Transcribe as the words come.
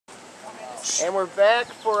And we're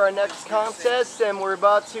back for our next contest, and we're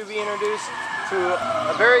about to be introduced to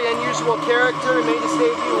a very unusual character who made his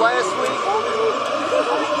debut last week.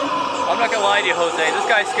 I'm not gonna lie to you, Jose. This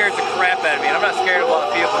guy scares the crap out of me, and I'm not scared of a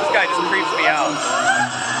lot of people, but this guy just creeps me out.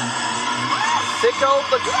 Sicko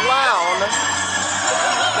the Clown.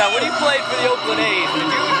 Now, when you played for the Oakland A's,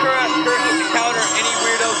 did you currently encounter any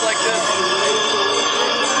weirdos like this?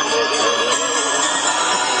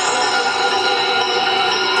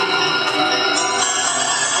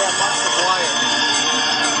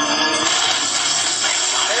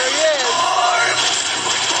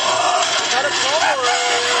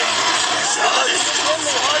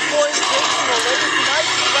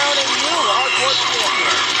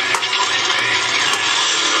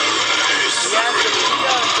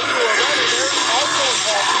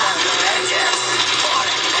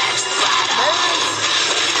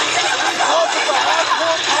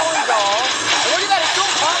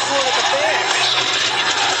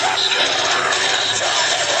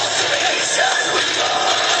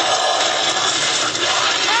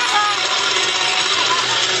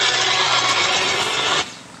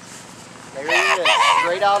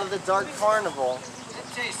 Straight out of the Dark Carnival.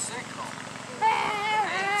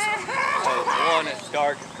 Hey, one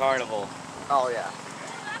Dark Carnival. Oh yeah.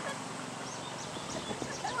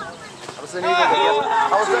 I was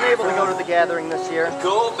unable to go to the gathering this year. And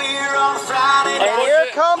here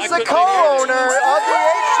comes the co-owner of the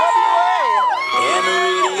HWA.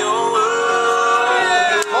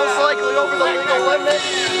 Most likely over the legal limit.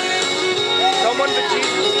 Someone but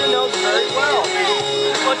Jesus you know very well.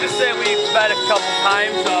 Let's just say we've met a couple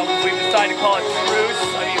times. We've decided to call it truce.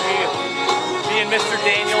 I mean, me and Mr.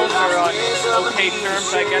 Daniels are on okay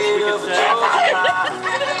terms, I guess we could say.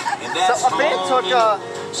 So a fan took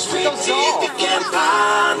Sicko's doll.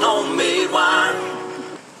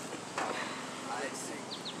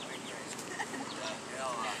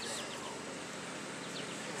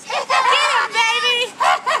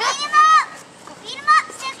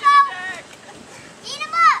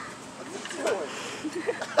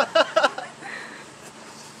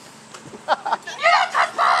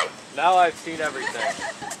 Now I've seen everything.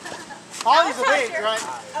 Holly's a bait, right?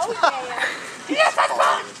 Oh yeah. Yes, that's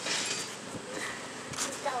fun!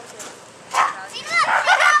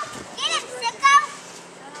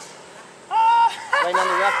 Waiting on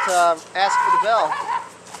the ref to ask for the bell.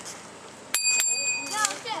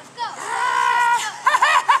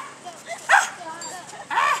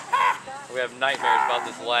 We have nightmares about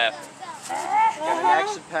this laugh. Got an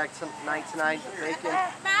action-packed night tonight. Making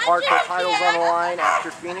hardcore titles on the line after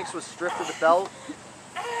Phoenix was stripped of the belt.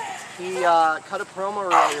 He cut a promo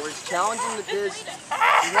earlier where he's challenging the Diz.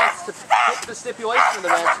 He wants to pick the stipulation of the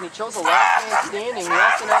match, and he chose a last man standing. He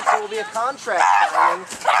also announced there will be a contract signing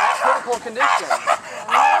at critical condition.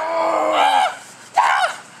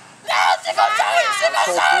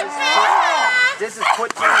 Diz has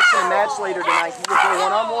put Phoenix in a match later tonight. He will go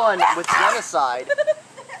one-on-one with Genocide.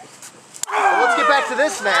 But let's get back to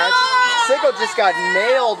this match. Sicko just got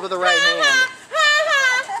nailed with a right hand.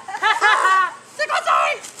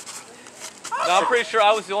 Now, I'm pretty sure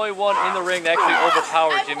I was the only one in the ring that actually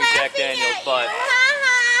overpowered Jimmy Jack Daniels, but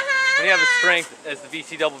when you have the strength as the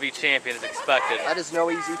VCWB champion as expected. That is no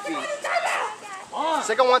easy feat.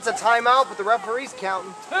 Sicko wants a timeout, but the referee's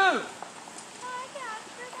counting. 2,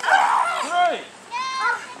 3,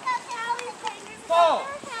 4,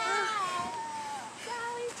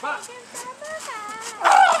 5.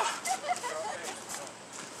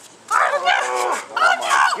 Oh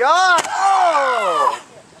my God! Oh!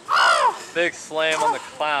 Big slam on the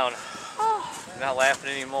clown. Not laughing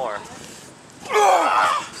anymore.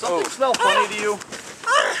 Something smell funny to you?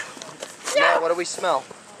 Yeah, what do we smell?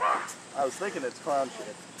 I was thinking it's clown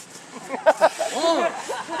shit.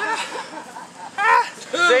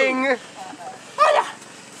 Zing!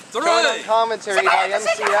 Joined on commentary by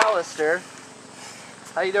MC Alistair.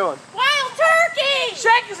 How you doing? Wild turkey!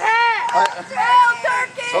 Shake his head! Wild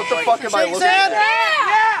turkey! So what the fuck am I looking at?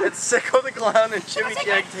 Yeah! It's Sicko the Clown and Jimmy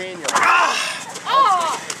Jack Daniels.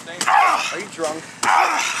 Are you drunk?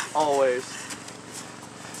 Always.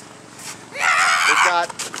 We've got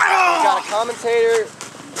a commentator,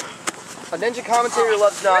 a ninja commentator who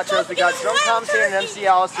loves nachos. We got drunk commentator and MC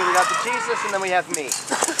Alistair. We got the Jesus, and then we have me.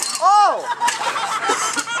 Oh!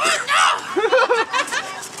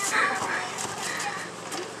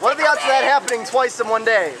 What are the odds of that happening twice in one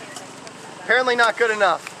day? Apparently not good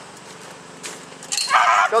enough.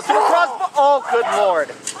 Goes for the crossbar. Oh, good lord.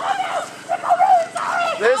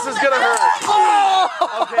 This is gonna hurt.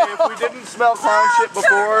 Okay, if we didn't smell clown shit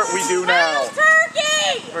before, we do now.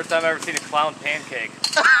 Turkey! First time I've ever seen a clown pancake.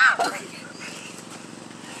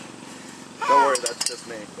 that's just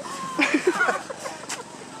me.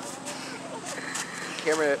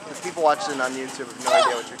 Camera, the people watching on YouTube have no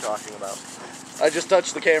idea what you're talking about. I just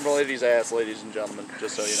touched the camera lady's ass, ladies and gentlemen,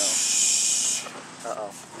 just so you know.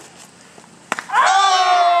 Uh-oh.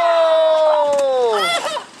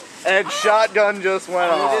 Oh! And shotgun just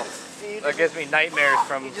went off. That gives me nightmares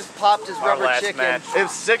from He just popped his our rubber last chicken. match. If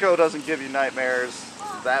Sicko doesn't give you nightmares,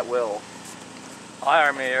 that will.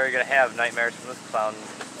 I mean, you're gonna have nightmares from this clown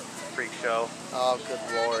freak show. Oh, good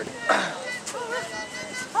lord.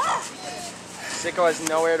 Sicko has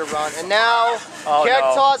nowhere to run. And now, keg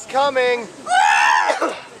toss coming.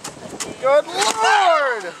 Good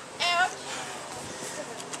lord!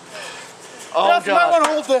 Oh, Jeff, you might want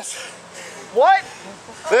to hold this. What?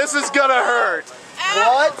 This is gonna hurt.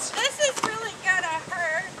 What? This is really gonna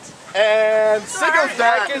hurt. And Sicko's I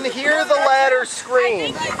back. can hear the ladder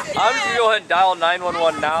scream. I'm just gonna go ahead and dial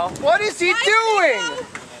 911 now. What is he doing?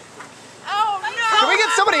 Oh no! Can we get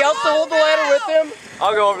somebody else to hold the ladder with him?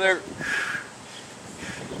 I'll go over there.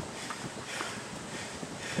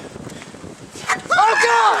 Oh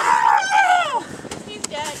god! He's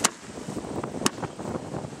dead.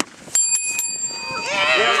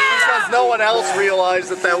 Because no one else realized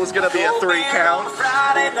that that was gonna be a 3 count.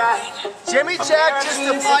 Jimmy Jack just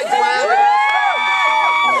applied gravity.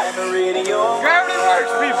 Gravity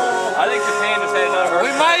works, people. I think his hand is heading over.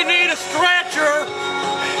 We might need a stretcher.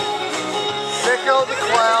 Sicko the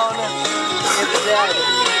Clown is dead.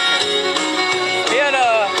 He had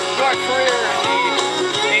a short career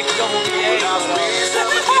in the HWA.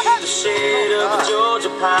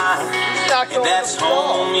 And that's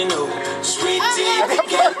home, you know. Sweet tea,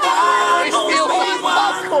 pecan pie. He steals his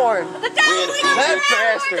popcorn. That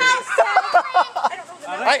bastard.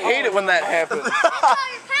 I hate it when that happens. Your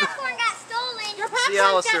popcorn got stolen. Your See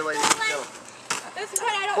Alistair, ladies and gentlemen. This is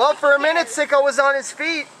what I don't. Well, for a minute, Sicko was on his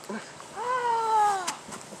feet.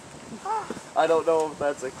 I don't know if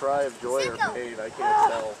that's a cry of joy or pain. I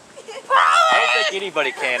can't tell. I don't think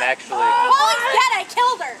anybody can, actually. Oh, he's dead. I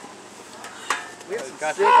killed her. We have some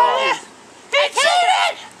Got sick the- eyes. I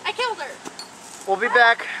cheated. I killed her. We'll be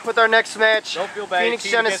back with our next match. Don't feel bad, Phoenix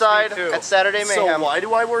you cheated against Genocide me, too. at Saturday So Mayhem. why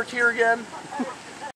do I work here again?